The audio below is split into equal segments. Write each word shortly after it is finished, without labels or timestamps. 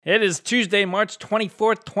It is Tuesday, March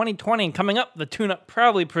 24th, 2020, and coming up, the Tune-Up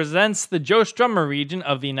proudly presents the Joe Strummer region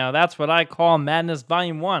of the Now That's What I Call Madness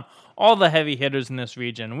Volume 1. All the heavy hitters in this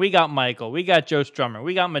region. We got Michael, we got Joe Strummer,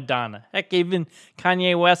 we got Madonna. Heck, even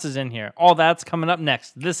Kanye West is in here. All that's coming up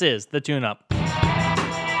next. This is the Tune-Up.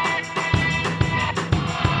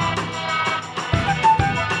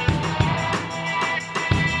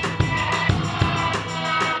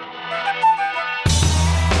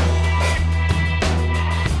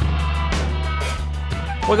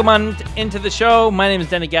 Welcome on into the show. My name is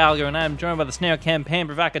Denny Gallagher, and I'm joined by the Snail Campaign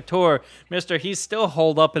provocateur, Mr. He's still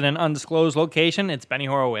holed up in an undisclosed location. It's Benny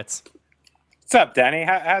Horowitz. What's up, Denny?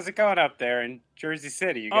 How's it going up there in Jersey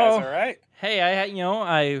City? You guys all right? Hey,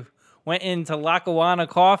 I went into Lackawanna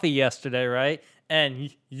Coffee yesterday, right? And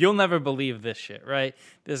you'll never believe this shit, right?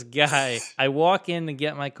 This guy, I walk in to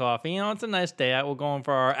get my coffee. It's a nice day out. We're going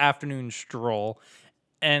for our afternoon stroll.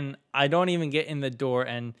 And I don't even get in the door,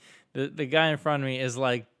 and the guy in front of me is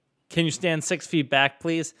like, "Can you stand 6 feet back,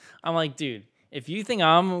 please?" I'm like, dude, if you think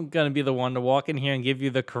I'm going to be the one to walk in here and give you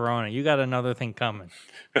the corona, you got another thing coming.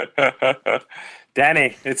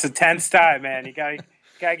 Denny, it's a tense time, man. You gotta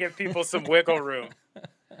give people some wiggle room.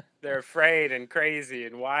 They're afraid and crazy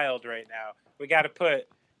and wild right now. We gotta put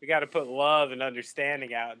love and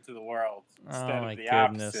understanding out into the world instead of the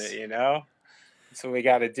opposite, you know? That's what we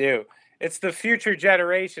gotta do. It's the future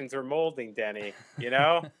generations we're molding, Denny, you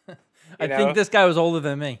know? I think this guy was older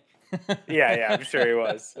than me. Yeah, I'm sure he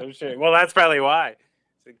was. I'm sure. Well, that's probably why.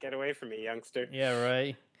 So get away from me, youngster. Yeah,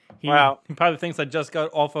 right. He probably thinks I just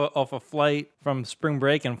got off a flight from spring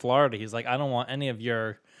break in Florida. He's like, I don't want any of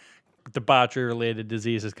your debauchery-related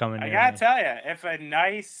diseases coming near me. I gotta tell you, if a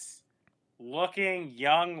nice-looking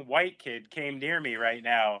young white kid came near me right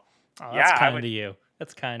now, that's kind of you.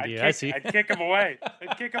 That's kind of you. I see. I'd kick him away.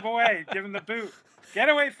 Give him the boot. Get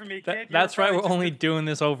away from me, kid. That's right. We're only doing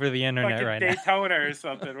this over the internet right now. Daytona or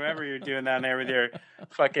something, whatever you're doing down there with your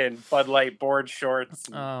fucking Bud Light board shorts.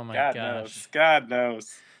 Oh, my gosh. God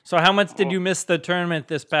knows. So how much did you miss the tournament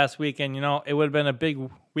this past weekend? It would have been a big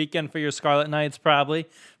weekend for your Scarlet Knights, probably.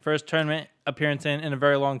 First tournament appearance in a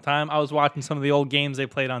very long time. I was watching some of the old games they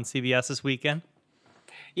played on CBS this weekend.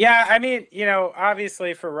 Yeah, I mean,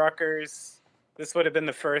 obviously for Rutgers, this would have been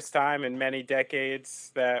the first time in many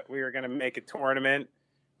decades that we were going to make a tournament,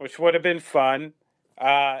 which would have been fun.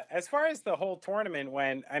 As far as the whole tournament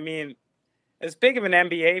went, I mean, as big of an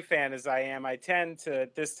NBA fan as I am, I tend to,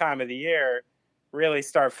 at this time of the year, really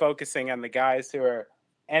start focusing on the guys who are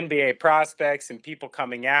NBA prospects and people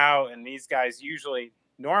coming out, and these guys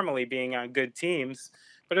normally being on good teams.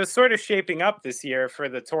 But it was sort of shaping up this year for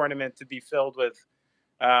the tournament to be filled with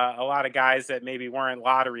a lot of guys that maybe weren't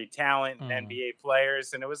lottery talent and NBA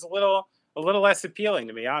players, and it was a little less appealing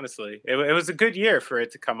to me, honestly. It was a good year for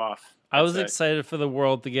it to come off. I was excited for the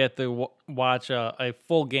world to get to watch a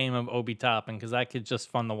full game of Obi Toppin because that kid's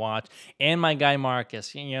just fun to watch. And my guy Marcus,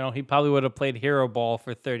 he probably would have played hero ball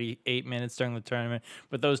for 38 minutes during the tournament,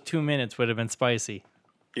 but those 2 minutes would have been spicy.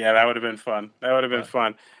 Yeah, that would have been fun.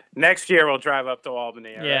 Fun. Next year we'll drive up to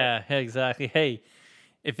Albany. Yeah, right? Exactly. Hey,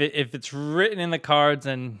 if it's written in the cards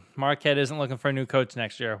and Marquette isn't looking for a new coach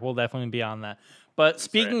next year, we'll definitely be on that. But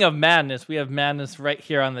speaking of madness, we have madness right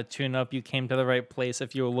here on the Tune-Up. You came to the right place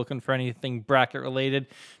if you were looking for anything bracket-related,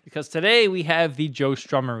 because today we have the Joe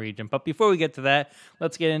Strummer region. But before we get to that,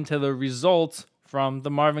 let's get into the results from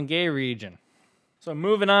the Marvin Gaye region. So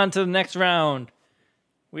moving on to the next round,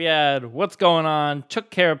 we had What's Going On,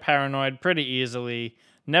 took care of Paranoid pretty easily.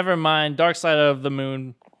 Nevermind, Dark Side of the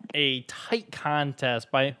Moon, a tight contest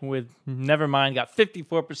with Nevermind, got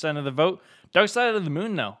 54% of the vote. Dark Side of the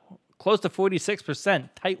Moon, though, close to 46%.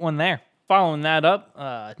 Tight one there. Following that up,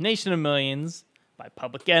 Nation of Millions by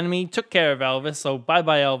Public Enemy took care of Elvis. So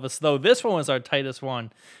bye-bye Elvis. Though this one was our tightest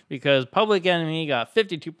one because Public Enemy got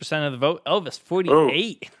 52% of the vote. Elvis,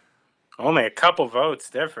 48%. Only a couple votes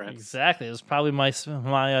difference. Exactly. It was probably my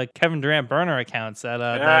Kevin Durant burner accounts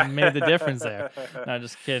that made the difference there. No,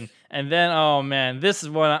 just kidding. And then, oh, man, this is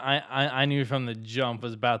what I knew from the jump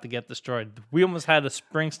was about to get destroyed. We almost had a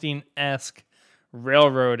Springsteen-esque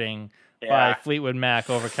railroading by Fleetwood Mac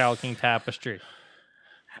over Carole King Tapestry.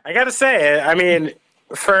 I got to say, I mean,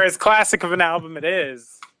 for as classic of an album it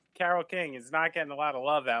is, Carole King is not getting a lot of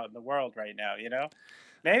love out in the world right now,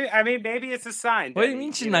 Maybe it's a sign. What do you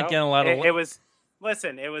mean she's not getting a lot of love?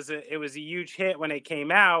 It was a huge hit when it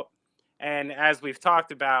came out, and as we've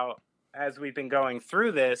talked about, as we've been going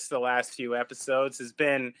through this the last few episodes, has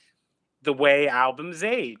been the way albums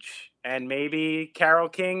age. And maybe Carole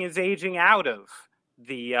King is aging out of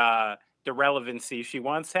the the relevancy she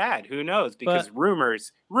once had. Who knows? Because But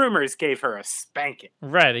rumors gave her a spanking.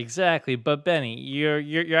 right, exactly. But Benny,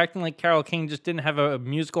 you're acting like Carole King just didn't have a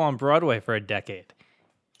musical on Broadway for a decade.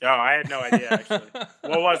 Oh, I had no idea actually.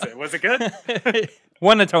 What was it? Was it good?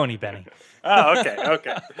 Won a Tony, Benny. Oh,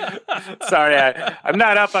 okay. Sorry, I'm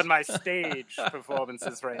not up on my stage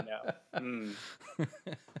performances right now.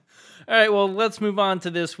 All right, well, let's move on to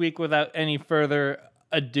this week without any further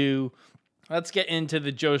ado. Let's get into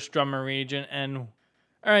the Joe Strummer region. And all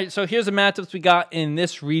right, so here's the matchups we got in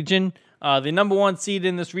this region. The number 1 seed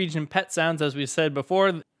in this region, Pet Sounds, as we said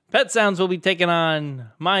before. Pet Sounds will be taking on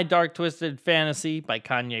My Dark Twisted Fantasy by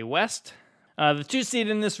Kanye West. The 2 seed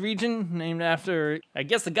in this region, named after, I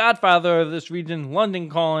guess, the godfather of this region, London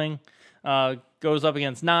Calling, goes up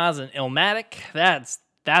against Nas and Illmatic. That's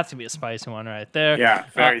going to be a spicy one right there. Yeah,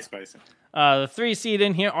 very spicy. The 3 seed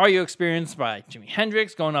in here, Are You Experienced by Jimi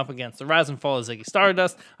Hendrix, going up against The Rise and Fall of Ziggy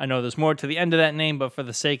Stardust. I know there's more to the end of that name, but for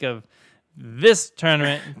the sake of this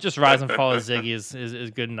tournament, just Rise and Fall of Ziggy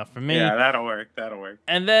is good enough for me. Yeah, that'll work.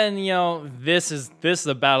 And then, this is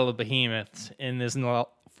the Battle of Behemoths in this 4-5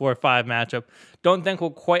 matchup. Don't think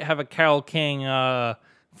we'll quite have a Carole King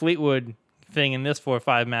Fleetwood thing in this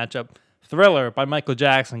 4-5 matchup. Thriller by Michael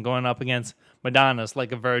Jackson going up against Madonna's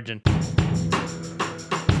Like a Virgin.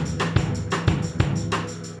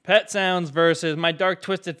 Pet Sounds versus My Dark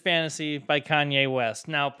Twisted Fantasy by Kanye West.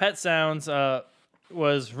 Now, Pet Sounds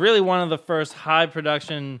was really one of the first high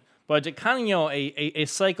production budget, kind of, a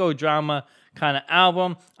psychodrama kind of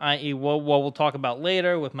album, i.e. what we'll talk about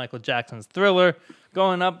later with Michael Jackson's Thriller,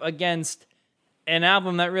 going up against an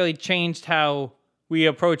album that really changed how we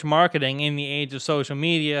approach marketing in the age of social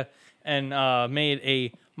media and made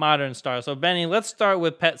a modern star. So, Benny, let's start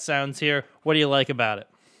with Pet Sounds here. What do you like about it?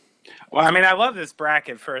 Well, I mean, I love this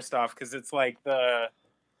bracket, first off, because it's like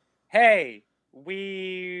hey,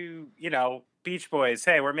 Beach Boys,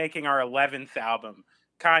 hey, we're making our 11th album.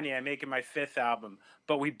 Kanye, I'm making my 5th album.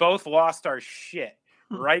 But we both lost our shit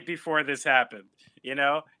right before this happened,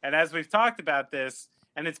 And as we've talked about this,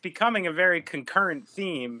 and it's becoming a very concurrent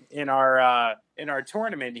theme in our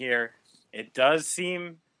tournament here, it does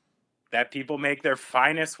seem that people make their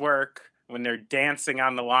finest work when they're dancing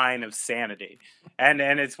on the line of sanity. And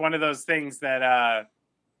it's one of those things that,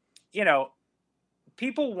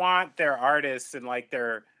 people want their artists and like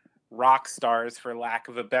their rock stars, for lack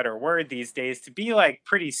of a better word these days, to be like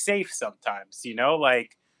pretty safe sometimes,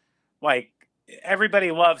 like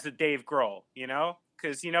everybody loves a Dave Grohl,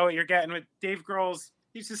 because you know what you're getting with Dave Grohl's,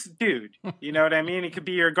 he's just a dude, you know what I mean? He could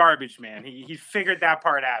be your garbage man. He figured that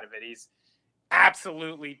part out of it. He's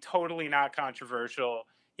absolutely, totally not controversial.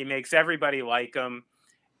 He makes everybody like him.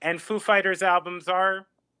 And Foo Fighters albums are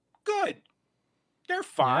good. They're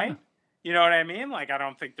fine. Yeah. You know what I mean? Like, I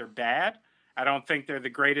don't think they're bad. I don't think they're the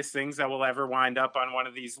greatest things that will ever wind up on one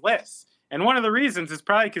of these lists. And one of the reasons is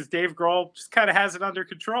probably because Dave Grohl just kind of has it under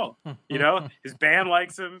control. His band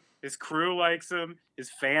likes him. His crew likes him. His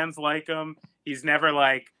fans like him. He's never,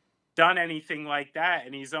 done anything like that.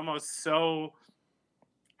 And he's almost so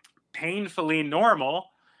painfully normal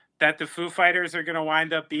that the Foo Fighters are going to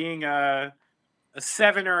wind up being a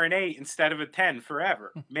 7 or an 8 instead of a 10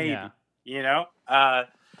 forever, maybe. Yeah.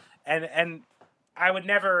 And I would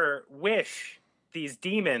never wish these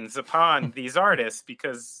demons upon these artists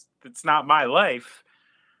because it's not my life.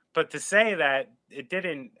 But to say that it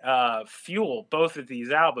didn't fuel both of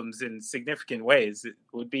these albums in significant ways, it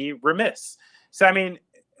would be remiss. So, I mean,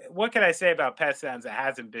 what can I say about Pet Sounds that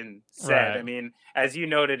hasn't been said? Right. I mean, as you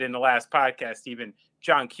noted in the last podcast, even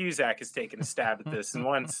John Cusack has taken a stab at this. And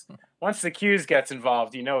once the Cuse gets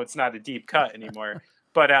involved, it's not a deep cut anymore.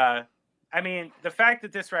 But, I mean, the fact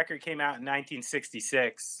that this record came out in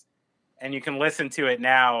 1966 and you can listen to it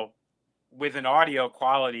now with an audio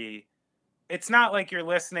quality, it's not like you're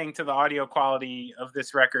listening to the audio quality of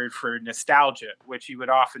this record for nostalgia, which you would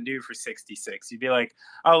often do for 66. You'd be like,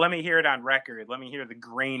 oh, let me hear it on record. Let me hear the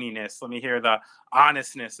graininess. Let me hear the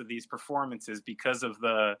honestness of these performances because of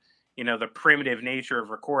the primitive nature of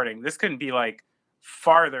recording. This couldn't be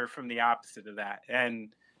farther from the opposite of that.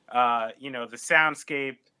 And, the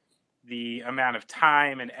soundscape, the amount of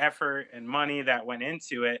time and effort and money that went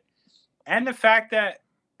into it. And the fact that,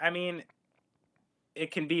 I mean, it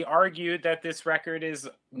can be argued that this record is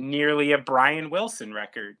nearly a Brian Wilson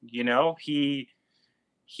record. He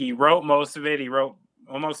wrote most of it. He wrote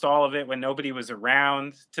almost all of it when nobody was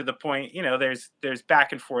around, to the point, there's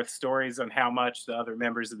back and forth stories on how much the other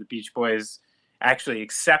members of the Beach Boys actually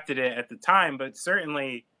accepted it at the time, but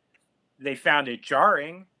certainly they found it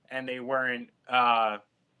jarring and they weren't,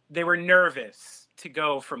 they were nervous to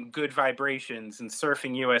go from Good Vibrations and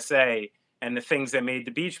Surfing USA and the things that made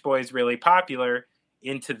the Beach Boys really popular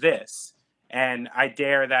into this. And I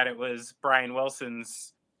dare that it was Brian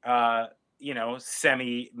Wilson's,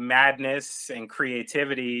 semi madness and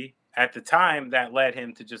creativity at the time that led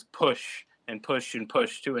him to just push and push and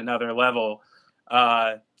push to another level.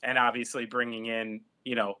 And obviously bringing in,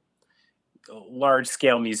 large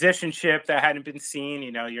scale musicianship that hadn't been seen.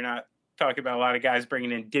 You're not talking about a lot of guys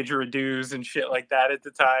bringing in didgeridoos and shit like that at the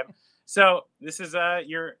time. So this is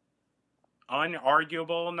your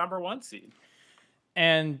unarguable number one seed.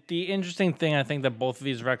 And the interesting thing I think that both of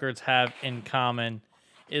these records have in common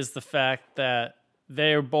is the fact that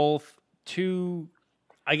they're both two,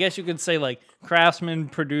 I guess you could say, like craftsmen,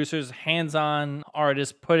 producers, hands-on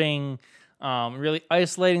artists, putting, really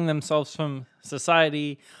isolating themselves from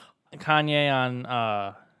society. Kanye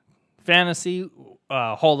on Fantasy,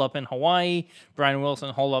 Hold Up in Hawaii, Brian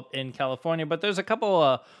Wilson, Hold Up in California. But there's a couple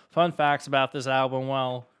of fun facts about this album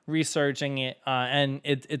while researching it and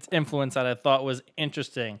its influence that I thought was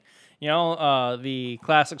interesting. The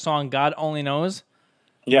classic song God Only Knows.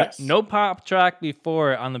 Yes. No pop track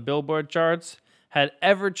before on the Billboard charts had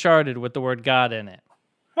ever charted with the word God in it.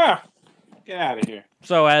 Huh. Get out of here.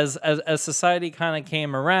 So as society kind of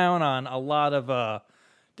came around on a lot of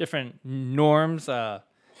different norms,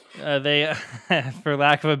 they, for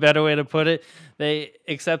lack of a better way to put it, they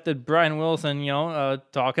accepted Brian Wilson,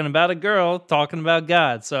 talking about a girl, talking about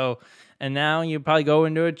God. So, and now you probably go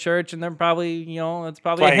into a church and they're probably, it's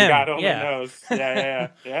probably playing him. God Only Knows. Yeah.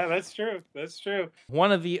 That's true.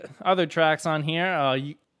 One of the other tracks on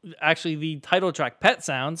here, actually the title track, Pet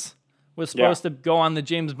Sounds, was supposed to go on the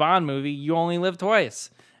James Bond movie, You Only Live Twice.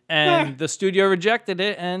 And the studio rejected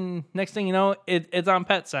it, and next thing you know, it's on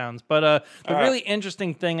Pet Sounds. But the really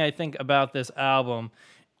interesting thing, I think, about this album,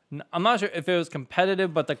 I'm not sure if it was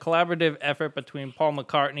competitive, but the collaborative effort between Paul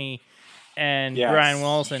McCartney and Brian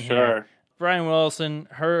Wilson here. Brian Wilson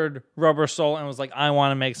heard Rubber Soul and was like, I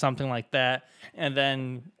want to make something like that. And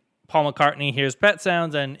then Paul McCartney hears Pet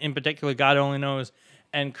Sounds, and in particular, God Only Knows,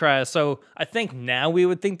 and cries. So I think now we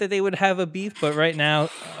would think that they would have a beef, but right now,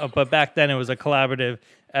 but back then it was a collaborative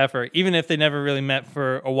effort, even if they never really met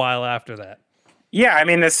for a while after that. Yeah, I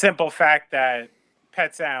mean, the simple fact that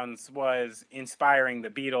Pet Sounds was inspiring the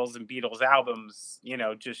Beatles and Beatles albums,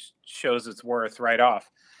 just shows its worth right off.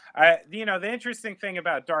 The interesting thing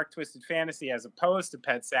about Dark Twisted Fantasy as opposed to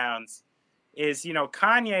Pet Sounds is,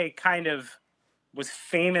 Kanye kind of was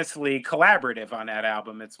famously collaborative on that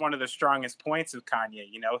album. It's one of the strongest points of Kanye.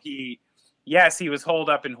 He was holed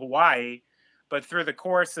up in Hawaii, but through the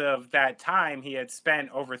course of that time, he had spent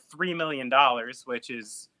over $3 million, which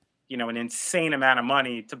is, an insane amount of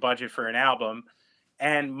money to budget for an album.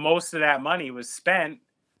 And most of that money was spent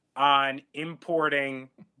on importing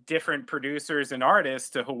different producers and artists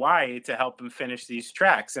to Hawaii to help him finish these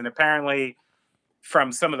tracks. And apparently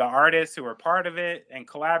from some of the artists who were part of it and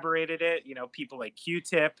collaborated it, people like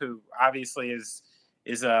Q-Tip, who obviously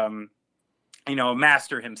is a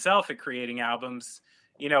master himself at creating albums,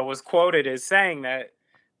 was quoted as saying that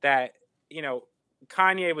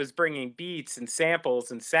Kanye was bringing beats and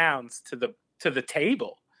samples and sounds to the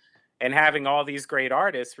table, and having all these great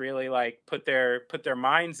artists really like put their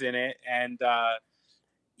minds in it. And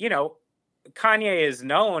Kanye is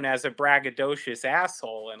known as a braggadocious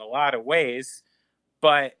asshole in a lot of ways,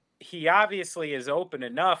 but he obviously is open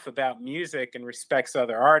enough about music and respects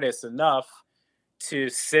other artists enough to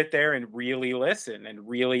sit there and really listen and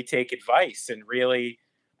really take advice and really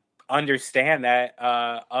understand that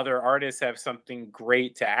other artists have something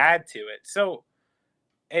great to add to it. So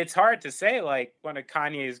it's hard to say like one of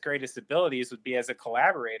Kanye's greatest abilities would be as a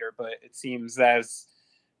collaborator, but it seems as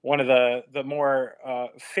one of the more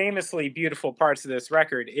famously beautiful parts of this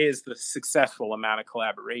record is the successful amount of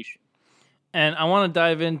collaboration. And I want to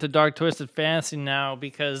dive into Dark Twisted Fantasy now,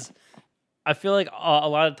 because I feel like a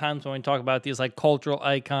lot of times when we talk about these like cultural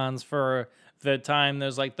icons for the time,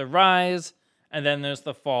 there's like the rise and then there's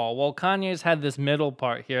the fall. Well, Kanye's had this middle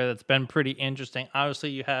part here that's been pretty interesting. Obviously,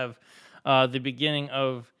 you have the beginning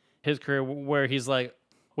of his career where he's like,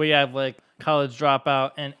 we have like College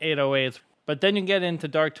Dropout and 808s. But then you get into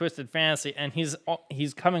Dark Twisted Fantasy, and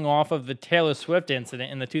he's coming off of the Taylor Swift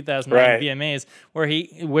incident in the 2009 VMAs,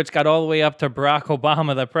 which got all the way up to Barack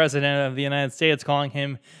Obama, the president of the United States, calling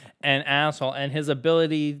him an asshole, and his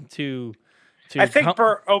ability to I think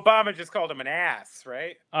Obama just called him an ass,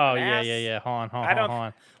 right? Oh, an yeah. Hold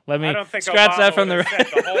on. Let me scratch Obama that from the said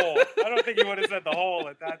the whole. I don't think he would have said the whole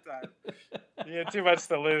at that time. He had too much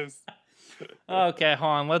to lose. Okay,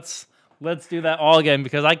 hold on. Let's do that all again,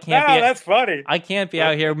 because I can't be. That's funny. I can't be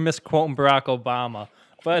out here misquoting Barack Obama.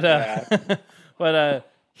 But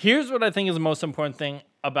Here's what I think is the most important thing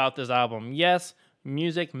about this album. Yes,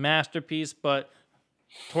 music, masterpiece, but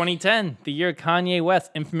 2010, the year Kanye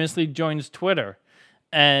West infamously joins Twitter.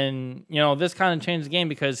 And, this kind of changed the game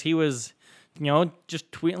because he was,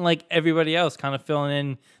 just tweeting like everybody else, kind of filling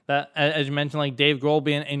in that, as you mentioned, like Dave Grohl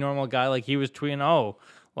being a normal guy, like he was tweeting,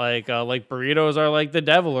 like burritos are like the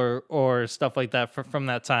devil or stuff like that from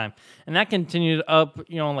that time. And that continued up,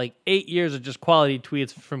 like 8 years of just quality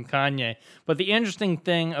tweets from Kanye. But the interesting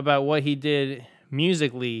thing about what he did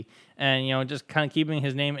musically and, just kind of keeping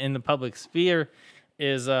his name in the public sphere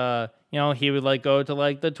is he would like go to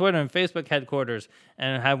like the Twitter and Facebook headquarters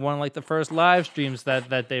and have one of like the first live streams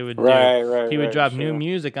that they would do. He would drop new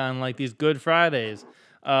music on like these Good Fridays.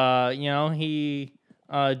 He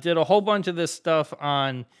did a whole bunch of this stuff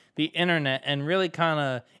on the internet and really kind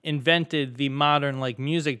of invented the modern like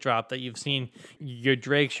music drop that you've seen your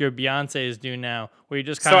Drakes, your Beyonces do now, where you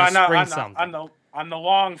just kind of spring something. On the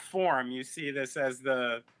long form, you see this as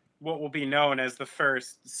what will be known as the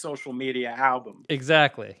first social media album.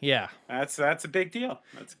 Exactly. Yeah. That's a big deal.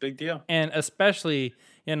 That's a big deal. And especially,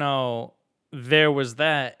 there was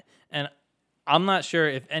that. And I'm not sure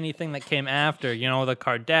if anything that came after, the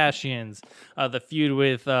Kardashians, the feud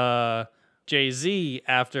with Jay-Z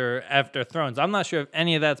after Thrones. I'm not sure if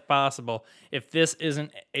any of that's possible if this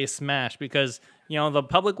isn't a smash because, the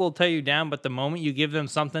public will tear you down, but the moment you give them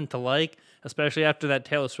something to like, especially after that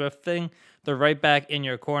Taylor Swift thing, they're right back in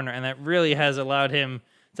your corner. And that really has allowed him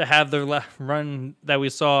to have the run that we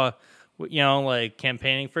saw, like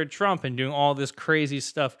campaigning for Trump and doing all this crazy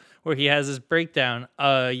stuff where he has this breakdown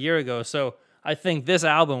a year ago. So I think this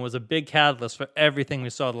album was a big catalyst for everything we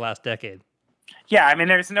saw the last decade. Yeah, I mean,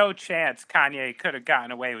 there's no chance Kanye could have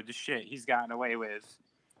gotten away with the shit he's gotten away with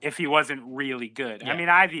if he wasn't really good. Yeah. I mean,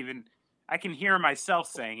 I can hear myself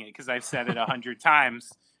saying it because I've said it 100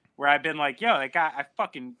 times where I've been like, yo, that guy, I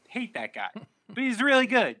fucking hate that guy. But he's really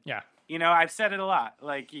good. Yeah. I've said it a lot.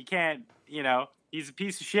 Like, you can't, he's a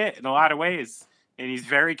piece of shit in a lot of ways. And he's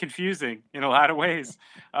very confusing in a lot of ways.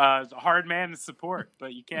 He's a hard man to support,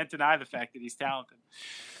 but you can't deny the fact that he's talented.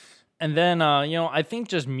 And then, I think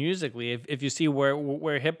just musically, if you see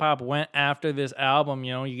where hip hop went after this album,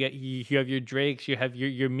 you have your Drakes, you have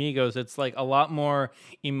your Migos. It's like a lot more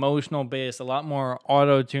emotional based, a lot more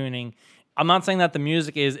auto tuning. I'm not saying that the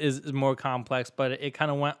music is more complex, but it kind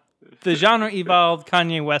of went. The genre evolved,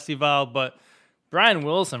 Kanye West evolved, but Brian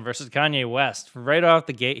Wilson versus Kanye West right off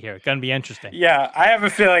the gate here. Gonna be interesting. Yeah, I have a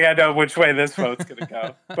feeling I know which way this vote's gonna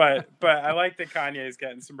go, but I like that Kanye is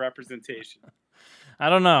getting some representation. I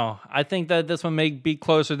don't know. I think that this one may be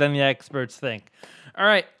closer than the experts think. All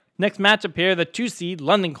right, next matchup here: the 2 seed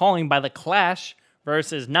London Calling by The Clash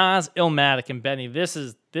versus Nas, Illmatic, and Benny. This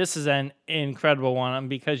is an incredible one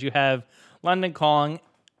because you have London Calling,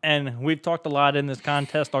 and we've talked a lot in this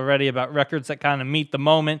contest already about records that kind of meet the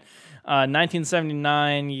moment.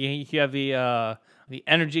 1979, you have the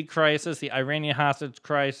energy crisis, the Iranian hostage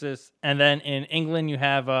crisis, and then in England you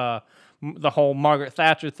have the whole Margaret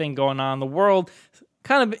Thatcher thing going on. The world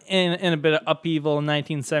kind of in a bit of upheaval in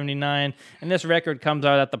 1979, and this record comes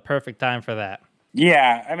out at the perfect time for that.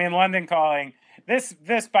 Yeah, I mean, London Calling. This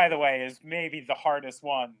by the way, is maybe the hardest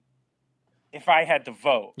one if I had to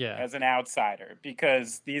vote as an outsider,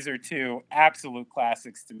 because these are two absolute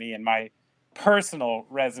classics to me in my personal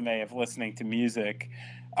resume of listening to music.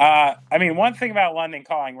 I mean, one thing about London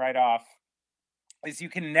Calling right off is you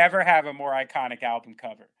can never have a more iconic album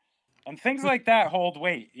cover. And things like that hold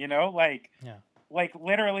weight, like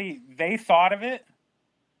literally they thought of it,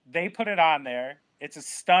 they put it on there. It's a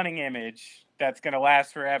stunning image that's going to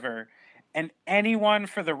last forever. And anyone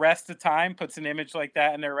for the rest of time puts an image like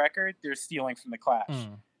that in their record, they're stealing from The Clash.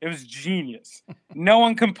 It was genius. No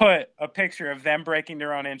one can put a picture of them breaking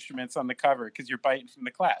their own instruments on the cover because you're biting from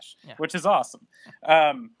The Clash, which is awesome.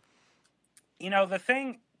 The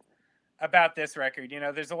thing about this record,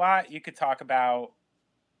 there's a lot you could talk about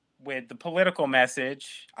with the political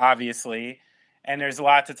message, obviously, and there's a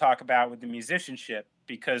lot to talk about with the musicianship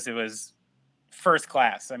because it was first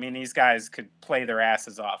class. I mean, these guys could play their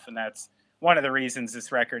asses off, and that's one of the reasons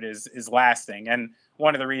this record is lasting. And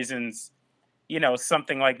one of the reasons,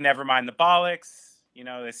 something like Nevermind the Bollocks,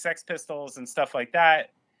 the Sex Pistols and stuff like that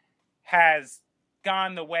has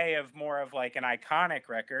gone the way of more of like an iconic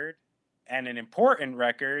record and an important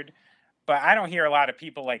record. But I don't hear a lot of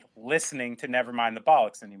people like listening to Nevermind the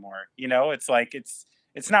Bollocks anymore. It's like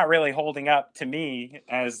it's not really holding up to me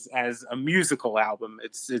as a musical album.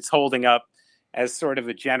 It's holding up as sort of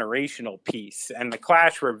a generational piece. And The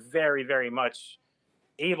Clash were very, very much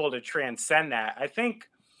able to transcend that. I think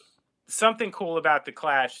something cool about The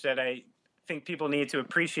Clash that I think people need to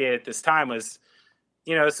appreciate at this time was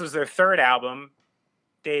this was their third album.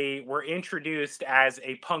 They were introduced as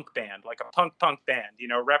a punk band, like a punk band,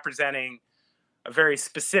 representing a very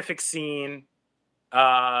specific scene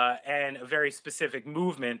and a very specific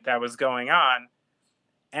movement that was going on.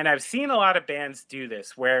 And I've seen a lot of bands do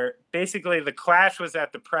this, where basically the Clash was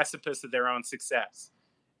at the precipice of their own success.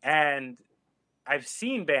 And I've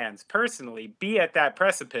seen bands personally be at that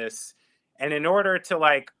precipice, and in order to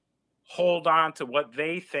like hold on to what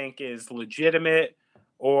they think is legitimate,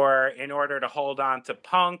 or in order to hold on to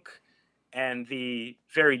punk and the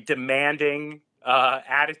very demanding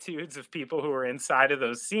attitudes of people who are inside of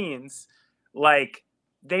those scenes, like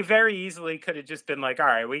they very easily could have just been like, all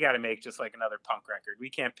right, we got to make just like another punk record.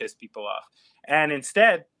 We can't piss people off. And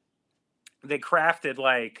instead, they crafted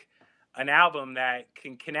like an album that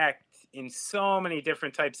can connect in so many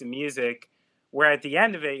different types of music, where at the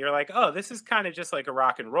end of it, you're like, oh, this is kind of just like a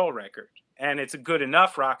rock and roll record. And it's a good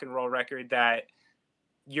enough rock and roll record that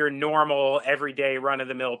your normal, everyday, run of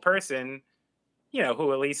the mill person,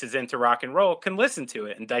 who at least is into rock and roll, can listen to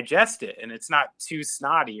it and digest it. And it's not too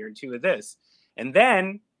snotty or too of this. And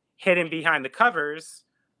then hidden behind the covers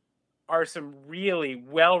are some really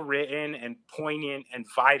well-written and poignant and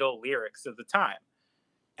vital lyrics of the time.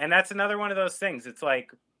 And that's another one of those things. It's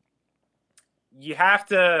like, you have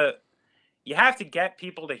to get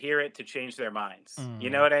people to hear it to change their minds. You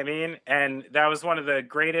know what I mean? And that was one of the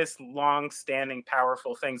greatest, long-standing,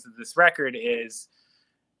 powerful things of this record is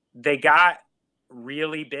they got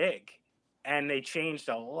really big and they changed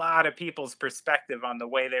a lot of people's perspective on the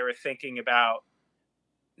way they were thinking about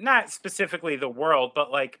not specifically the world,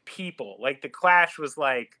 but like people. Like the Clash was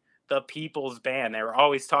like the people's band. They were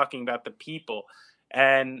always talking about the people.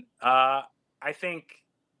 And I think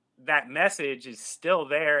that message is still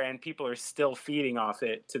there and people are still feeding off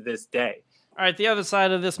it to this day. All right, the other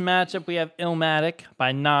side of this matchup, we have Illmatic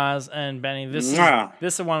by Nas and Benny. This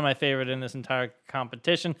is one of my favorite in this entire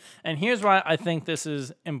competition, and here's why I think this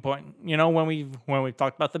is important. When we've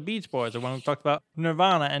talked about the Beach Boys or when we've talked about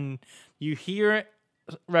Nirvana, and you hear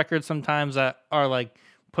records sometimes that are like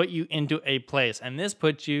put you into a place, and this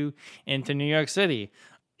puts you into New York City.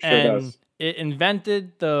 Sure and does. It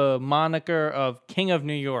invented the moniker of King of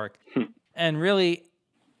New York and really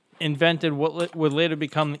invented what would later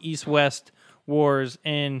become the East-West wars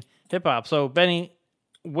in hip-hop. So, Benny,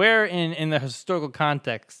 where in the historical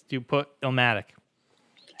context do you put Illmatic?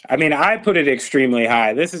 I mean, I put it extremely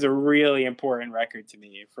high. This is a really important record to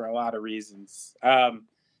me for a lot of reasons. I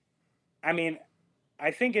mean, I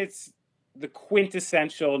think it's the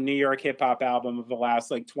quintessential New York hip-hop album of the last,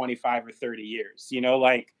 like, 25 or 30 years.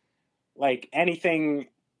 Like anything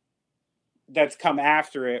that's come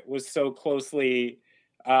after it was so closely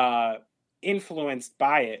influenced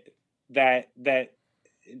by it that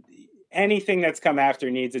anything that's come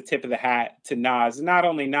after needs a tip of the hat to Nas. Not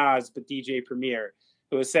only Nas, but DJ Premier,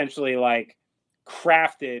 who essentially like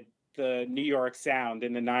crafted the New York sound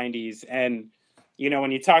in the 90s. And,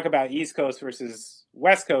 when you talk about East Coast versus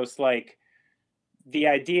West Coast, like the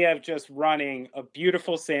idea of just running a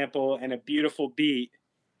beautiful sample and a beautiful beat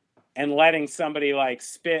and letting somebody like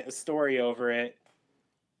spit a story over it.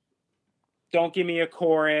 Don't give me a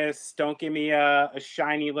chorus. Don't give me a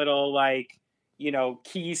shiny little like,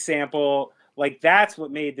 key sample. Like that's what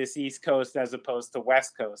made this East Coast as opposed to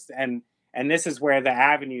West Coast. And this is where the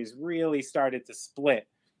avenues really started to split.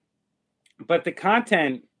 But the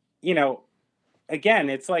content, again,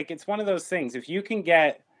 it's one of those things. If you can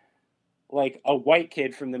get like a white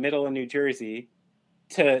kid from the middle of New Jersey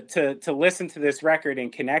to listen to this record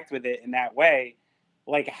and connect with it in that way,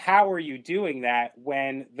 like how are you doing that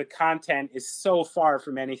when the content is so far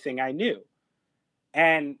from anything I knew?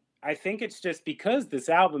 And I think it's just because this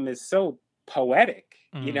album is so poetic,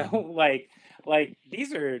 like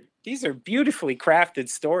these are beautifully crafted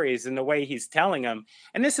stories in the way he's telling them.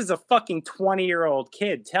 And this is a fucking 20-year-old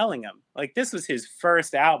kid telling them. Like this was his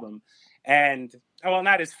first album, and well,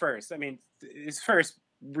 not his first. I mean, his first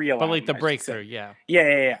real but album, like the breakthrough.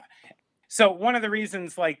 Yeah. So one of the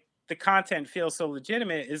reasons like the content feels so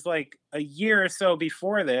legitimate is like a year or so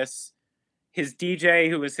before this, his DJ,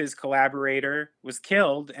 who was his collaborator, was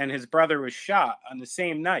killed and his brother was shot on the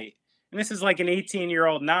same night. And this is like an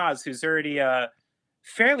 18-year-old Nas who's already a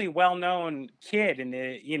fairly well-known kid in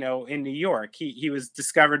in New York. He was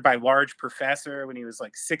discovered by Large Professor when he was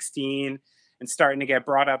like 16 and starting to get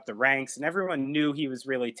brought up the ranks, and everyone knew he was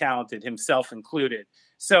really talented, himself included.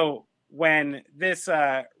 So when this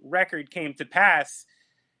record came to pass,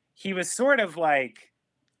 he was sort of like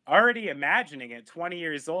already imagining at 20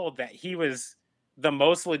 years old that he was the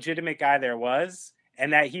most legitimate guy there was,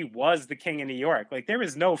 and that he was the king of New York. Like there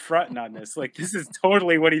was no fronting on this. Like this is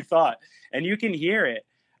totally what he thought, and you can hear it.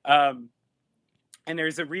 And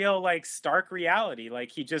there's a real like stark reality.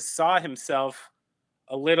 Like he just saw himself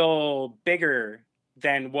a little bigger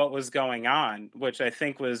than what was going on, which I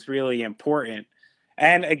think was really important.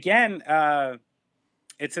 And again,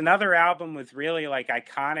 it's another album with really like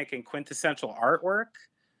iconic and quintessential artwork.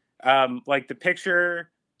 Like the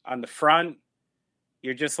picture on the front,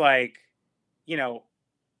 you're just like, you know,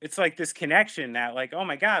 it's like this connection that like, oh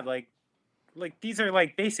my God, like these are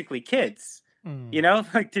like basically kids. You know,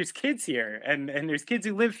 like there's kids here and there's kids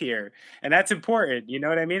who live here. And that's important. You know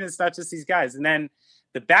what I mean? It's not just these guys. And then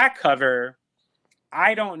the back cover,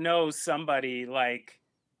 I don't know somebody like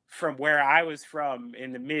from where I was from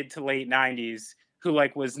in the mid to late 90s who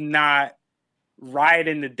like was not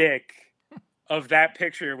riding the dick of that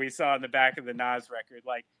picture we saw in the back of the Nas record.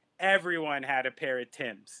 Like everyone had a pair of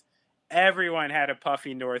Timbs. Everyone had a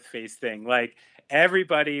puffy North Face thing. Like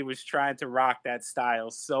everybody was trying to rock that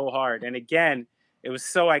style so hard. And again, it was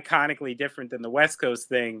so iconically different than the West Coast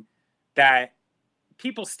thing that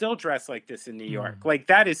people still dress like this in New York. Like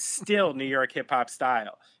that is still New York hip hop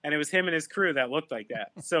style. And it was him and his crew that looked like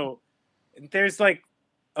that. So there's like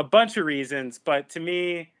a bunch of reasons, but to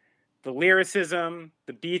me, the lyricism,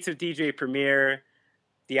 the beats of DJ Premier,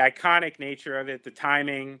 the iconic nature of it, the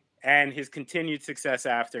timing, and his continued success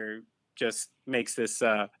after just makes this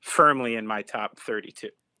firmly in my top 32.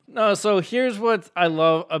 No, so here's what I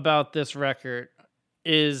love about this record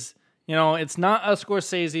is, you know, it's not a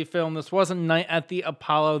Scorsese film. This wasn't Night at the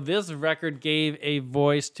Apollo. This record gave a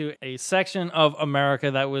voice to a section of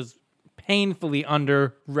America that was painfully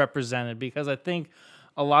underrepresented, because I think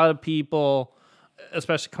a lot of people,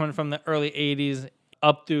 especially coming from the early 80s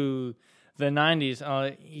up through the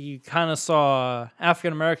 90s, you kind of saw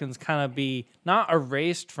African Americans kind of be not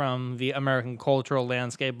erased from the American cultural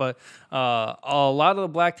landscape, but a lot of the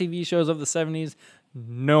black TV shows of the 70s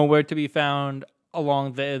nowhere to be found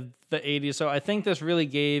along the 80s. So I think this really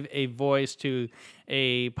gave a voice to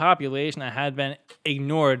a population that had been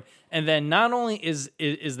ignored. And then not only is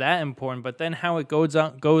that important, but then how it goes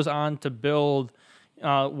on to build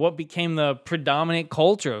what became the predominant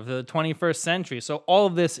culture of the 21st century. So all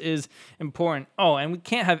of this is important. Oh, and we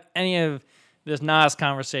can't have any of this Nas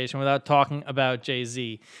conversation without talking about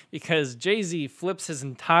Jay-Z, because Jay-Z flips his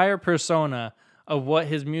entire persona of what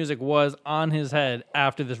his music was on his head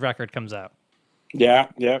after this record comes out. Yeah.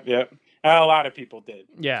 A lot of people did.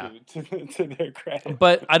 Yeah. To their credit.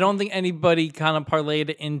 But I don't think anybody kind of parlayed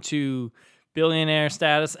it into billionaire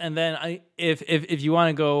status. And then if you want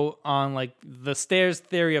to go on like the stairs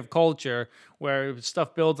theory of culture, where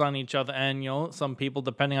stuff builds on each other, and you know, some people,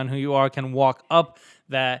 depending on who you are, can walk up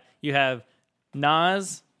that. You have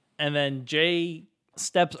Nas, and then Jay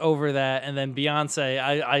steps over that, and then Beyonce.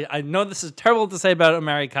 I know this is terrible to say about a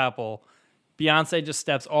married couple. Beyonce just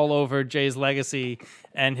steps all over Jay's legacy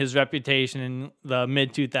and his reputation in the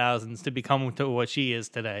mid-2000s to become to what she is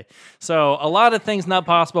today. So a lot of things not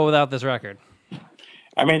possible without this record.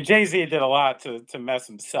 I mean, Jay-Z did a lot to mess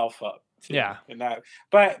himself up. Too, yeah. In that.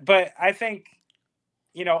 But I think,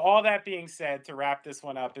 you know, all that being said, to wrap this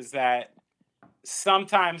one up, is that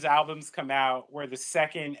sometimes albums come out where the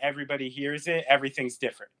second everybody hears it, everything's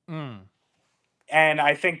different. And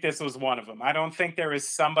I think this was one of them. I don't think there was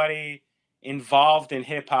somebody involved in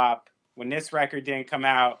hip hop when this record didn't come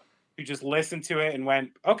out who just listened to it and went,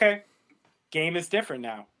 okay, game is different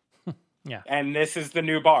now. Yeah. And this is the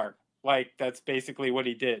new bar. Like that's basically what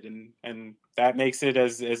he did. And that makes it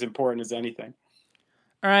as important as anything.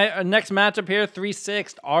 All right. Our next matchup here,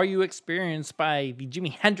 3/6, Are You Experienced by the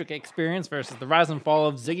Jimi Hendrix Experience versus The Rise and Fall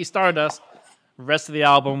of Ziggy Stardust. Rest of the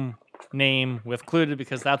album name withcluded,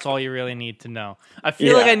 because that's all you really need to know. I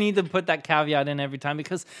feel like I need to put that caveat in every time,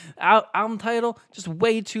 because album title just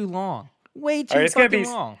way too long. Way too fucking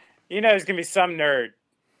long. You know, there's gonna be some nerd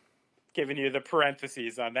giving you the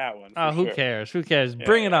parentheses on that one. Who cares? Who cares?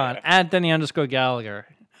 Bring it on. At Denny_Gallagher.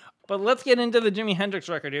 But let's get into the Jimi Hendrix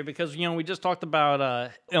record here, because you know we just talked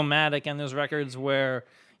about Illmatic, and there's records where,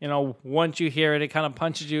 you know, once you hear it, it kind of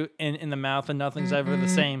punches you in the mouth and nothing's ever the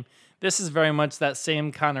same. This is very much that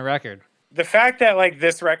same kind of record. The fact that like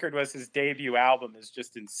this record was his debut album is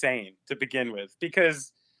just insane to begin with,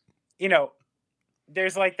 because, you know,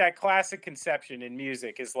 there's like that classic conception in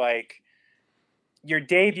music is like your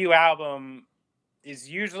debut album is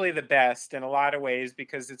usually the best in a lot of ways,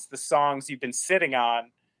 because it's the songs you've been sitting on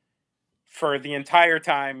for the entire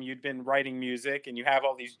time you'd been writing music, and you have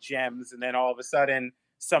all these gems, and then all of a sudden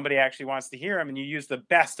somebody actually wants to hear them, and you use the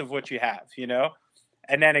best of what you have, you know?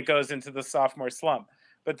 And then it goes into the sophomore slump.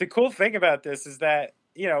 But the cool thing about this is that,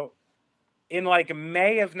 you know, in like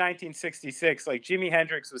May of 1966, like Jimi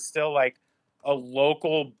Hendrix was still like a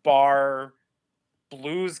local bar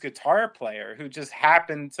blues guitar player who just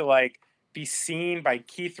happened to like be seen by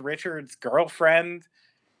Keith Richards' girlfriend,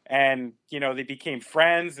 and they became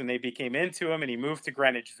friends and they became into him, and he moved to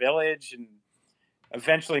Greenwich Village and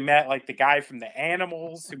eventually met like the guy from the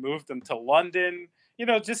Animals who moved them to London.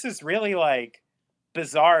 Just this really like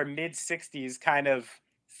bizarre mid 60s kind of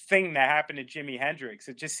thing that happened to Jimi Hendrix.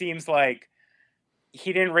 It just seems like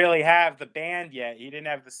he didn't really have the band yet. He didn't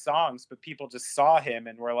have the songs, but people just saw him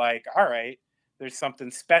and were like, all right, there's something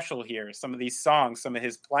special here. Some of these songs, some of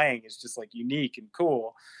his playing is just like unique and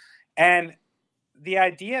cool. And the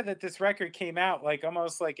idea that this record came out like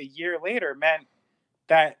almost like a year later meant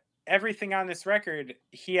that everything on this record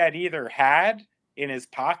he had either had in his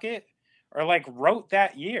pocket or like wrote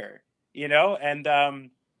that year, and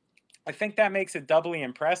I think that makes it doubly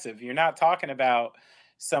impressive. You're not talking about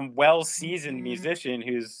some well-seasoned musician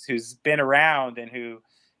who's been around and who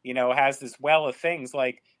has this well of things.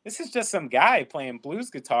 Like, this is just some guy playing blues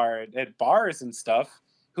guitar at bars and stuff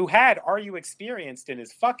who had Are You Experienced in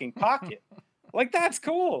his fucking pocket. Like, that's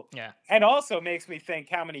cool. Yeah. And also makes me think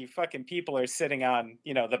how many fucking people are sitting on,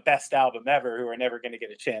 the best album ever who are never going to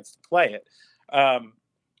get a chance to play it.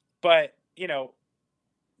 But,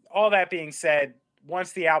 all that being said,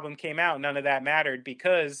 once the album came out, none of that mattered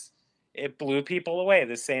because it blew people away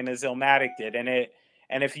the same as Illmatic did.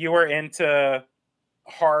 And if you were into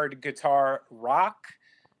hard guitar rock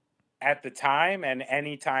at the time and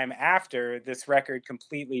any time after, this record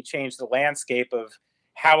completely changed the landscape of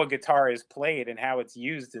how a guitar is played and how it's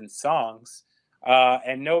used in songs.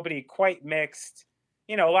 And nobody quite mixed,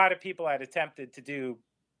 a lot of people had attempted to do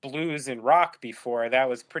blues and rock before. That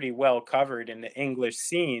was pretty well covered in the English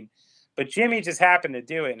scene. But Jimi just happened to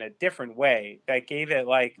do it in a different way that gave it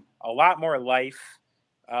like a lot more life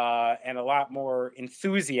and a lot more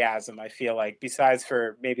enthusiasm, I feel like, besides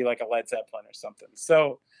for maybe like a Led Zeppelin or something.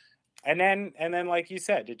 So, and then like you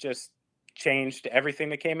said, it just changed everything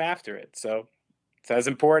that came after it. So it's as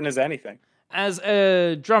important as anything. As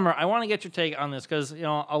a drummer, I want to get your take on this because,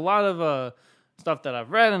 a lot of stuff that I've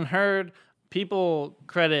read and heard, people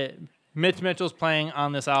credit Mitch Mitchell's playing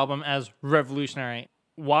on this album as revolutionary.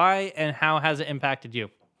 Why and how has it impacted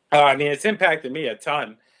you? I mean, it's impacted me a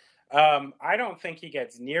ton. I don't think he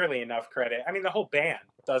gets nearly enough credit. I mean, the whole band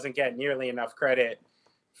doesn't get nearly enough credit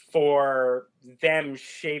for them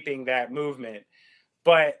shaping that movement.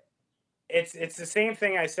 But it's the same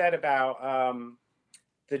thing I said about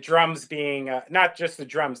the drums being, not just the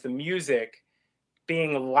drums, the music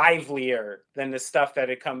being livelier than the stuff that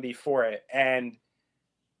had come before it. And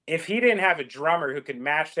if he didn't have a drummer who could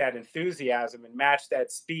match that enthusiasm and match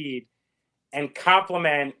that speed and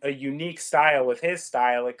complement a unique style with his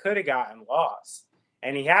style, it could have gotten lost.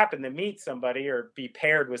 And he happened to meet somebody or be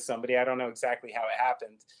paired with somebody, I don't know exactly how it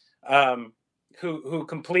happened, who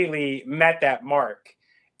completely met that mark.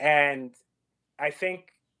 And I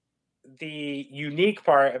think the unique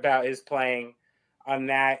part about his playing on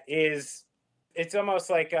that is it's almost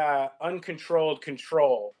like uncontrolled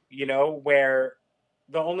control, where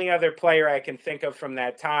the only other player I can think of from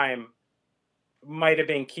that time might have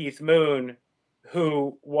been Keith Moon,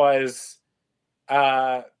 who was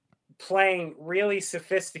playing really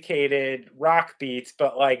sophisticated rock beats,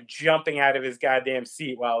 but like jumping out of his goddamn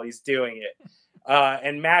seat while he's doing it,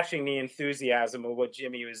 and matching the enthusiasm of what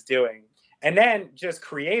Jimi was doing. And then just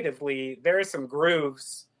creatively, there are some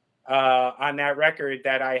grooves on that record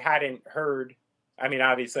that I hadn't heard. I mean,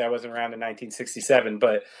 obviously I wasn't around in 1967,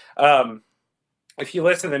 but if you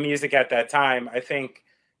listen to the music at that time, I think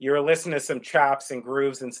you were listening to some chops and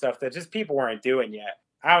grooves and stuff that just people weren't doing yet.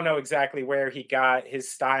 I don't know exactly where he got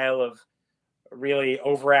his style of really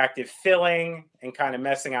overactive filling and kind of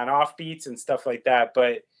messing on offbeats and stuff like that,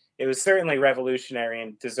 but it was certainly revolutionary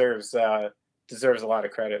and deserves a lot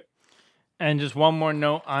of credit. And just one more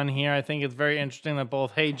note on here, I think it's very interesting that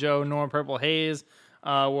both Hey Joe nor Purple Haze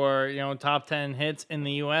were top 10 hits in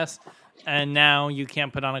the U.S., and now you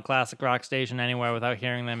can't put on a classic rock station anywhere without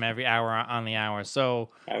hearing them every hour on the hour. So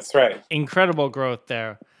that's right. Incredible growth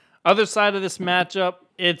there. Other side of this matchup,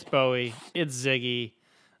 it's Bowie, it's Ziggy.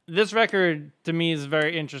 This record to me is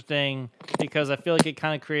very interesting because I feel like it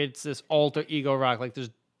kind of creates this alter ego rock. Like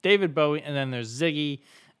there's David Bowie and then there's Ziggy.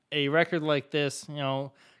 A record like this,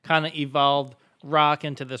 kind of evolved rock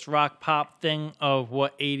into this rock pop thing of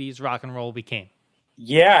what 80s rock and roll became.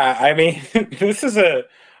 Yeah, I mean, this is a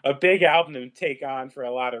big album to take on for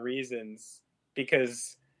a lot of reasons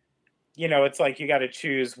because, it's like you got to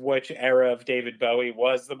choose which era of David Bowie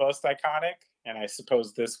was the most iconic, and I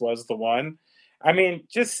suppose this was the one. I mean,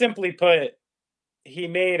 just simply put, he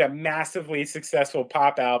made a massively successful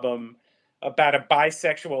pop album about a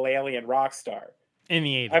bisexual alien rock star. In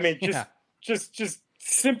the I 80s. mean, Yeah. just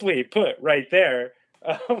simply put, right there,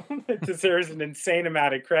 it deserves an insane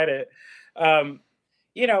amount of credit. Um,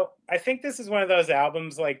 I think this is one of those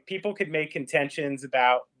albums like people could make contentions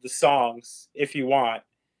about the songs if you want,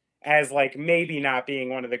 as like maybe not being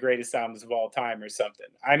one of the greatest albums of all time or something.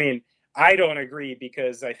 I mean, I don't agree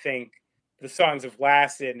because I think the songs have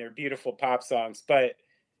lasted and they're beautiful pop songs, but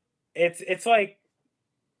it's like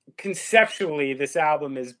conceptually this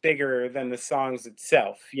album is bigger than the songs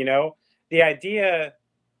itself. The idea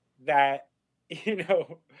that you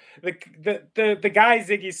know the guy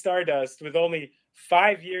Ziggy Stardust with only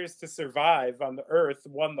 5 years to survive on the earth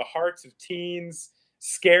won the hearts of teens,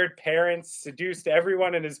 scared parents, seduced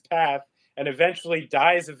everyone in his path, and eventually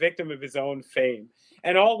dies a victim of his own fame,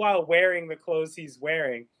 and all while wearing the clothes he's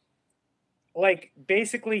wearing. Like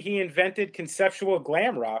basically he invented conceptual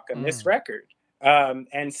glam rock on this record,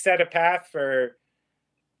 and set a path for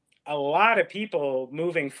a lot of people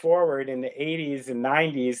moving forward in the 80s and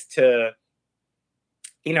 90s to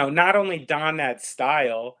not only don that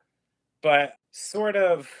style but sort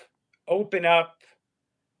of open up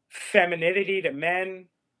femininity to men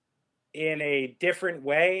in a different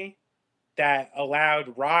way that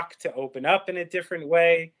allowed rock to open up in a different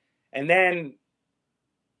way. And then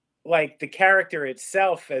like the character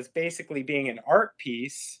itself as basically being an art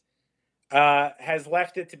piece has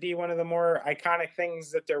left it to be one of the more iconic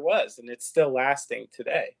things that there was, and it's still lasting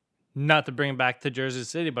today. Not to bring it back to Jersey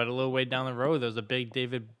City, but a little way down the road, there's a big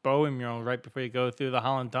David Bowie mural right before you go through the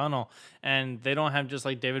Holland Tunnel, and they don't have just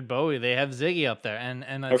like David Bowie; they have Ziggy up there,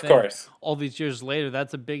 and I Of think course. all these years later,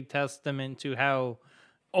 that's a big testament to how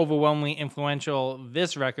overwhelmingly influential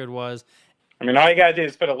this record was. I mean, all you gotta do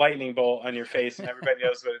is put a lightning bolt on your face, and everybody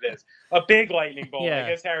knows what it is. A big lightning bolt. Yeah. I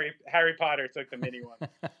guess Harry Potter took the mini one.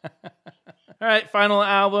 All right, final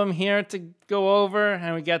album here to go over,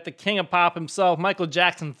 and we got the king of pop himself, Michael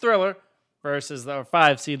Jackson, Thriller, versus the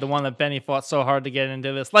 5 seed, the one that Benny fought so hard to get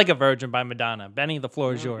into this, Like a Virgin by Madonna. Benny, the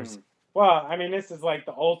floor is yours. Well, I mean, this is like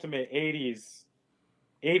the ultimate 80s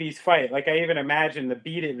fight. Like I even imagine the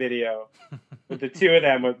Beat It video with the two of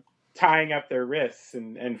them with tying up their wrists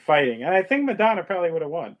and fighting. And I think Madonna probably would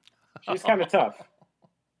have won. She's kind of tough.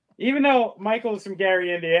 Even though Michael's from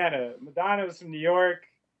Gary, Indiana, Madonna was from New York.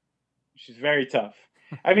 She's very tough.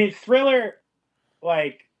 I mean, Thriller,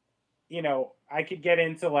 like, I could get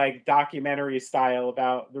into like documentary style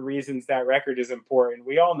about the reasons that record is important.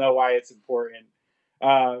 We all know why it's important.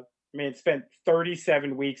 I mean, it spent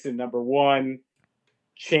 37 weeks in number one,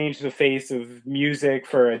 changed the face of music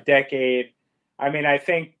for a decade. I mean, I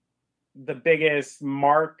think the biggest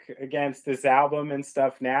mark against this album and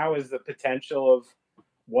stuff now is the potential of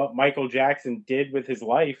what Michael Jackson did with his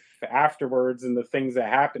life afterwards and the things that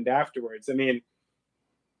happened afterwards. I mean,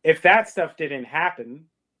 if that stuff didn't happen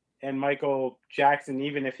and Michael Jackson,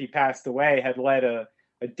 even if he passed away, had led a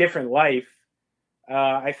different life,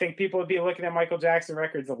 I think people would be looking at Michael Jackson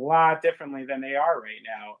records a lot differently than they are right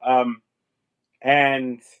now.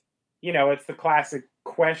 And, it's the classic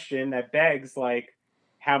question that begs, like,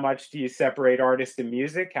 how much do you separate artist and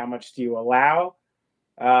music? How much do you allow?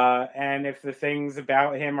 And if the things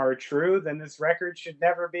about him are true, then this record should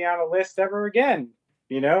never be on a list ever again.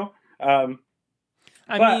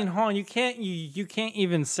 I mean, hold on, you can't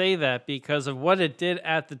even say that because of what it did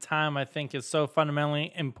at the time. I think is so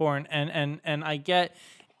fundamentally important, and I get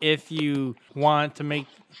if you want to make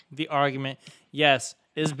the argument, yes,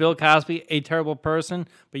 is Bill Cosby a terrible person?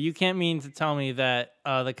 But you can't mean to tell me that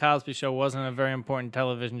the Cosby Show wasn't a very important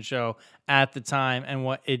television show at the time and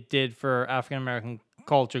what it did for African American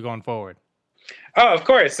culture going forward. Oh, of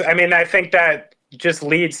course. I mean, I think that just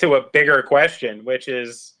leads to a bigger question, which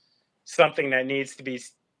is something that needs to be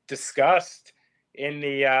discussed in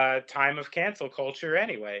the time of cancel culture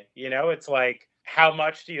anyway. It's like, how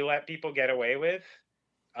much do you let people get away with?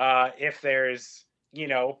 If there's,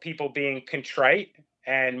 people being contrite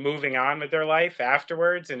and moving on with their life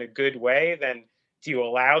afterwards in a good way, then do you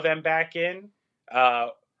allow them back in?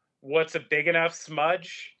 What's a big enough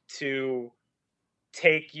smudge to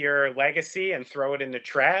take your legacy and throw it in the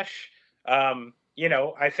trash?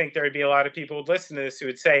 I think there'd be a lot of people who'd listen to this who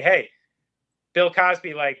would say, hey, Bill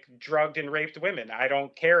Cosby like drugged and raped women. I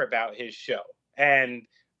don't care about his show. And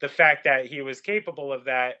the fact that he was capable of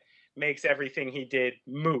that makes everything he did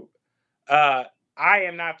moot. I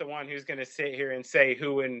am not the one who's going to sit here and say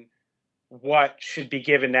who and what should be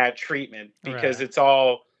given that treatment because It's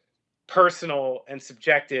all personal and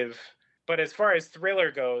subjective. But as far as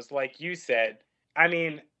Thriller goes, like you said, I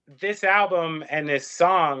mean, this album and this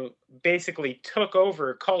song basically took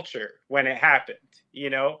over culture when it happened. you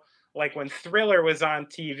know? Like when Thriller was on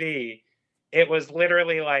TV, it was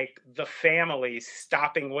literally like the family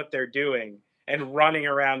stopping what they're doing and running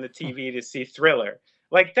around the TV to see Thriller.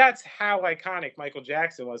 Like that's how iconic Michael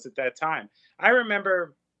Jackson was at that time. I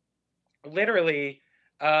remember literally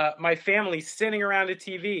my family sitting around a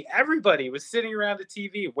TV. Everybody was sitting around the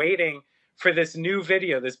TV waiting for this new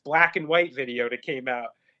video, this black and white video that came out,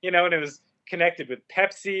 and it was connected with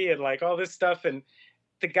Pepsi and like all this stuff. And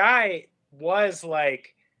the guy was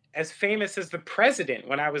like as famous as the president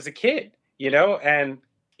when I was a kid, and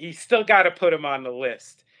you still got to put him on the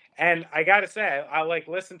list. And I got to say, I like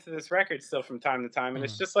listen to this record still from time to time, and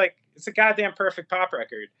it's just like it's a goddamn perfect pop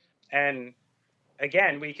record. And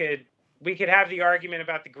again, we could have the argument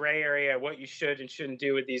about the gray area, what you should and shouldn't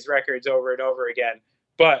do with these records over and over again,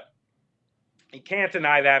 but you can't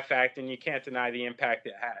deny that fact, and you can't deny the impact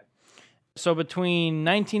it had. So between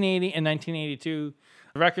 1980 and 1982,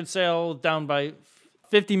 the record sale down by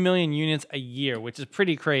 50 million units a year, which is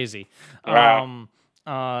pretty crazy. Wow.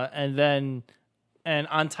 And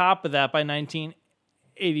on top of that, by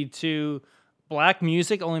 1982, black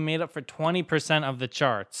music only made up for 20% of the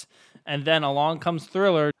charts. And then along comes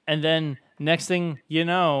Thriller. And then next thing you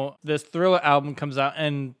know, this Thriller album comes out.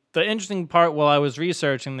 And the interesting part while I was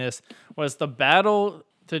researching this was the battle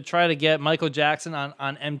to try to get Michael Jackson on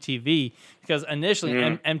MTV. Because initially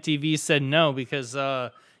MTV said no because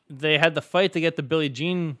they had the fight to get the Billie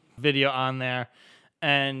Jean video on there.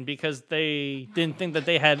 And because they didn't think that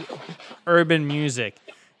they had urban music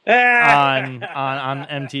on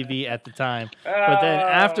MTV at the time. But then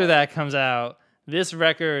after that comes out, this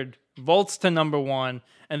record vaults to number one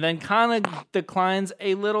and then kind of declines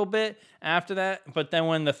a little bit after that. But then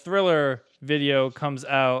when the Thriller video comes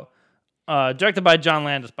out, directed by John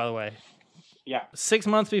Landis, by the way. Yeah. 6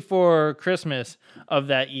 months before Christmas of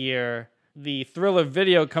that year, the Thriller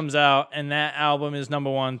video comes out, and that album is number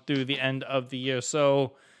one through the end of the year.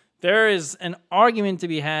 So there is an argument to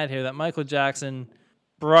be had here that Michael Jackson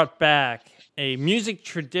brought back a music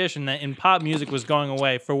tradition that in pop music was going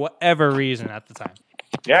away for whatever reason at the time.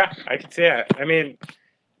 Yeah, I can see it. I mean,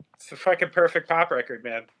 it's a fucking perfect pop record,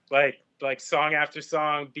 man. Like song after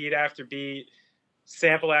song, beat after beat,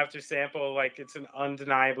 sample after sample. Like it's an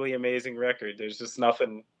undeniably amazing record. There's just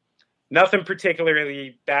nothing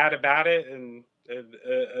particularly bad about it, and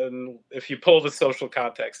if you pull the social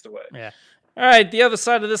context away. Yeah. All right, the other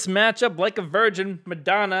side of this matchup, Like a Virgin,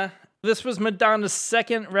 Madonna. This was Madonna's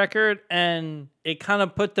second record, and it kind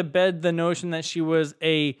of put to bed the notion that she was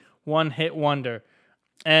a one-hit wonder.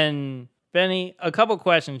 And Benny, a couple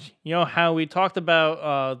questions. You know how we talked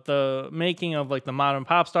about the making of like the modern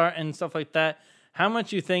pop star and stuff like that. How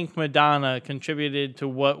much you think Madonna contributed to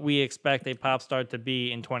what we expect a pop star to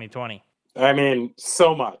be in 2020? I mean,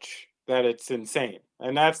 so much that it's insane.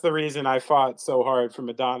 And that's the reason I fought so hard for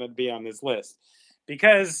Madonna to be on this list.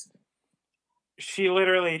 Because she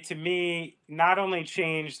literally, to me, not only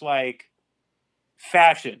changed like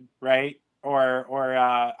fashion, right? Or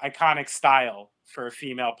iconic style for a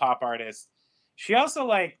female pop artist. She also,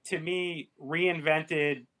 like, to me,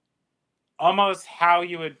 reinvented almost how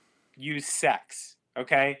you would use sex.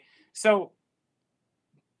 Okay. So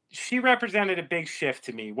she represented a big shift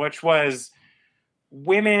to me, which was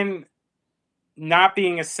women not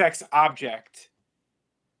being a sex object,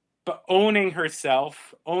 but owning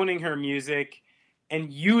herself, owning her music,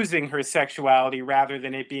 and using her sexuality rather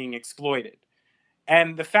than it being exploited.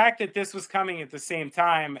 And the fact that this was coming at the same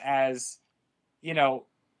time as,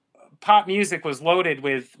 pop music was loaded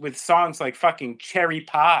with songs like fucking Cherry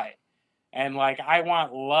Pie and like I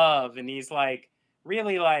Want Love and these like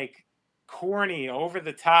really like corny, over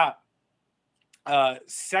the top,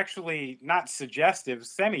 sexually not suggestive,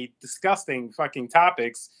 semi-disgusting fucking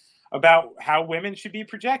topics about how women should be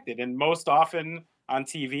projected. And most often on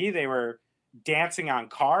TV, they were dancing on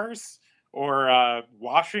cars or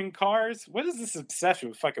washing cars. What is this obsession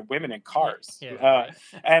with fucking women in cars? Yeah.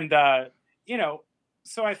 And,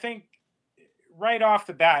 so I think right off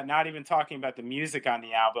the bat, not even talking about the music on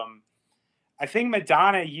the album, I think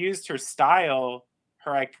Madonna used her style,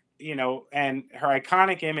 and her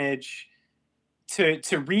iconic image to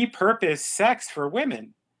repurpose sex for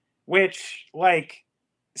women, which like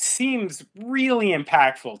seems really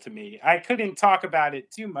impactful to me. I couldn't talk about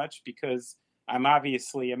it too much because I'm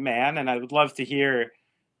obviously a man and I would love to hear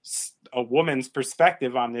a woman's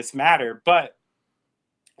perspective on this matter, but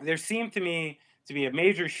there seemed to me to be a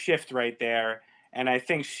major shift right there. And I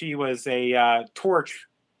think she was a torch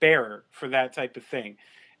bearer for that type of thing.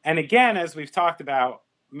 And again, as we've talked about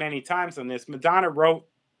many times on this, Madonna wrote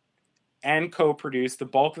and co-produced the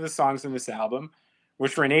bulk of the songs in this album,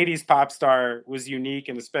 which for an 80s pop star was unique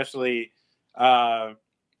and especially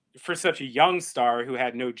for such a young star who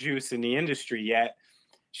had no juice in the industry yet.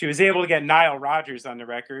 She was able to get Nile Rodgers on the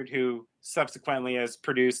record, who subsequently has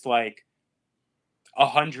produced like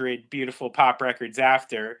 100 beautiful pop records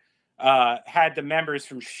after. Had the members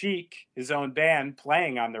from Chic, his own band,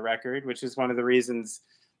 playing on the record, which is one of the reasons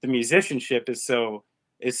the musicianship is so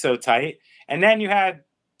tight. And then you had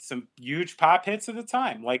some huge pop hits at the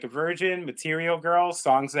time, like a Virgin, Material Girl,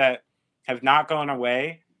 songs that have not gone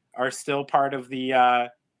away, are still part of the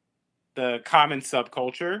common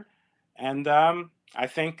subculture. And I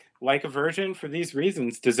think Like a Virgin, for these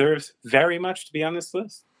reasons, deserves very much to be on this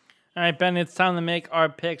list. All right, Ben, it's time to make our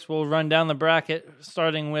picks. We'll run down the bracket,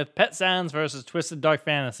 starting with Pet Sounds versus Twisted Dark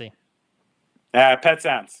Fantasy. Pet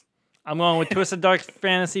Sounds. I'm going with Twisted Dark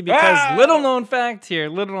Fantasy because little known fact,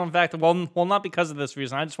 well, not because of this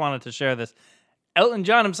reason. I just wanted to share this. Elton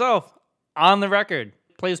John himself, on the record,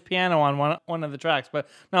 plays piano on one of the tracks. But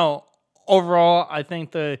no, overall, I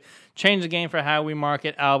think the change the game for how we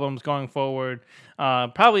market albums going forward,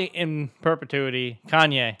 probably in perpetuity.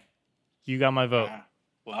 Kanye, you got my vote.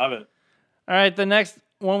 Love it. All right, the next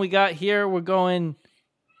one we got here, we're going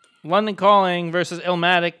London Calling versus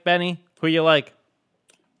Illmatic. Benny, who you like?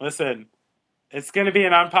 Listen, it's going to be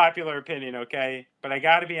an unpopular opinion, okay? But I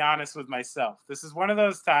got to be honest with myself. This is one of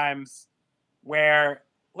those times where,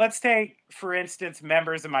 let's take, for instance,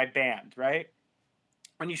 members of my band, right?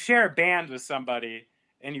 When you share a band with somebody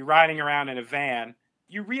and you're riding around in a van,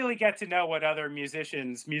 you really get to know what other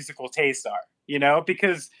musicians' musical tastes are, you know,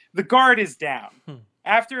 because the guard is down.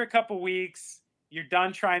 After a couple weeks, you're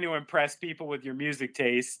done trying to impress people with your music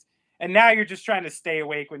taste. And now you're just trying to stay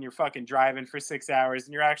awake when you're fucking driving for 6 hours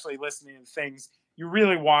and you're actually listening to things you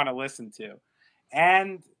really want to listen to.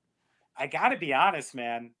 And I got to be honest,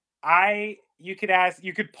 man, you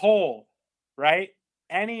could poll, right?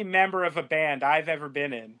 Any member of a band I've ever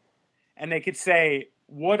been in, and they could say,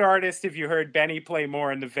 what artist have you heard Benny play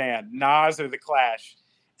more in the van, Nas or The Clash?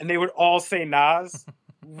 And they would all say Nas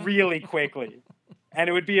really quickly. And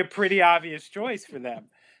it would be a pretty obvious choice for them.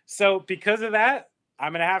 So because of that,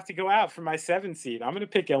 I'm going to have to go out for my 7 seed. I'm going to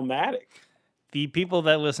pick Illmatic. The people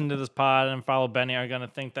that listen to this pod and follow Benny are going to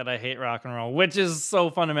think that I hate rock and roll, which is so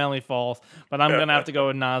fundamentally false. But I'm going to have to go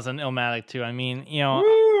with Nas and Illmatic too. I mean, you know,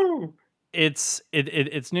 Woo! it's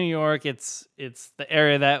New York. It's the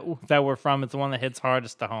area that we're from. It's the one that hits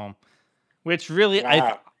hardest to home. Which really,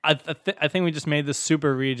 wow. I think we just made this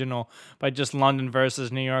super regional by just London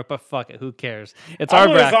versus New York, but fuck it, who cares? It's our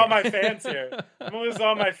bracket. I'm gonna lose all my fans here. I'm gonna lose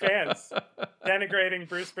all my fans denigrating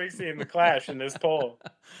Bruce Springsteen and The Clash in this poll.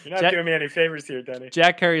 You're not doing me any favors here, Denny.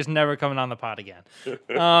 Jack Curry's never coming on the pod again.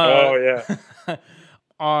 Oh yeah.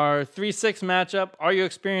 Our 3-6 matchup: Are You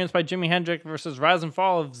Experienced by Jimi Hendrix versus Rise and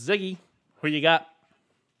Fall of Ziggy. Who you got?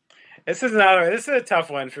 This is a tough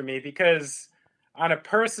one for me because on a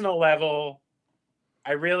personal level,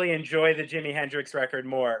 I really enjoy the Jimi Hendrix record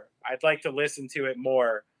more. I'd like to listen to it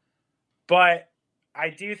more. But I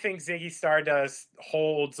do think Ziggy Stardust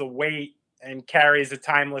holds a weight and carries a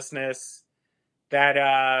timelessness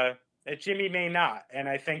that Jimmy may not. And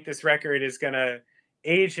I think this record is going to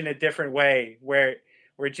age in a different way where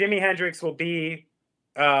Jimi Hendrix will be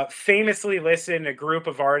famously listed in a group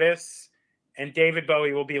of artists and David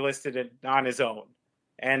Bowie will be listed on his own.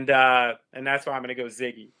 And that's why I'm going to go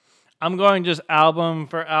Ziggy. I'm going just album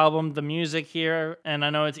for album, the music here, and I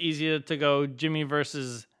know it's easier to go Jimmy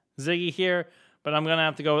versus Ziggy here, but I'm going to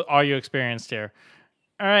have to go with Are You Experienced here.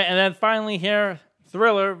 All right, and then finally here,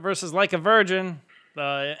 Thriller versus Like a Virgin,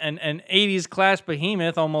 an 80s Clash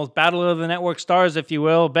behemoth, almost Battle of the Network Stars, if you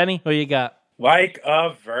will. Benny, who you got? Like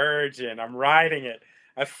a Virgin. I'm riding it.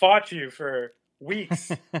 I fought you for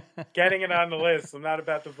weeks getting it on the list. I'm not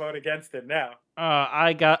about to vote against it now.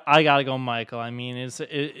 I gotta go Michael. I mean, is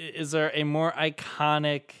there a more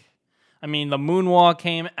iconic? I mean, the Moonwalk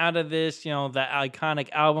came out of this. You know, the iconic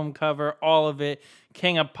album cover, all of it.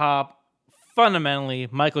 King of Pop, fundamentally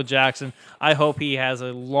Michael Jackson. I hope he has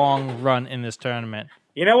a long run in this tournament.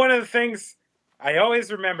 You know, one of the things I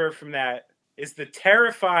always remember from that is the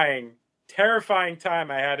terrifying time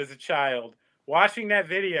I had as a child watching that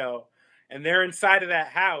video. And they're inside of that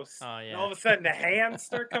house. Oh, yeah. And all of a sudden, the hands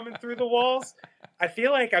start coming through the walls. I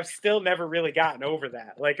feel like I've still never really gotten over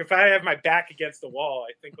that. Like, if I have my back against the wall,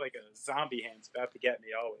 I think like a zombie hand's about to get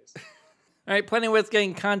me always. All right, plenty of ways to get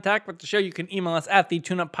in contact with the show. You can email us at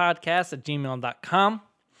thetuneuppodcast@gmail.com.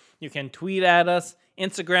 You can tweet at us,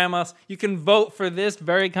 Instagram us. You can vote for this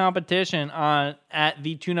very competition at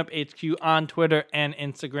TheTuneUpHQ on Twitter and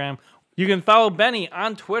Instagram. You can follow Benny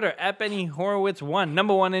on Twitter at BennyHorowitz1.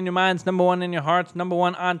 Number one in your minds, number one in your hearts, number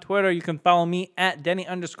one on Twitter. You can follow me at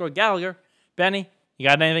Denny_Gallagher. Benny, you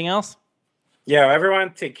got anything else? Yeah,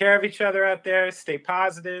 everyone take care of each other out there. Stay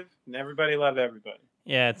positive, and everybody love everybody.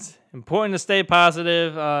 Yeah, it's important to stay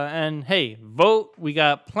positive. And hey, vote. We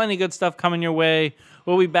got plenty of good stuff coming your way.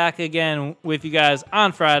 We'll be back again with you guys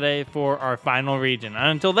on Friday for our final region. And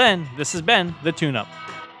until then, this has been the Tune Up.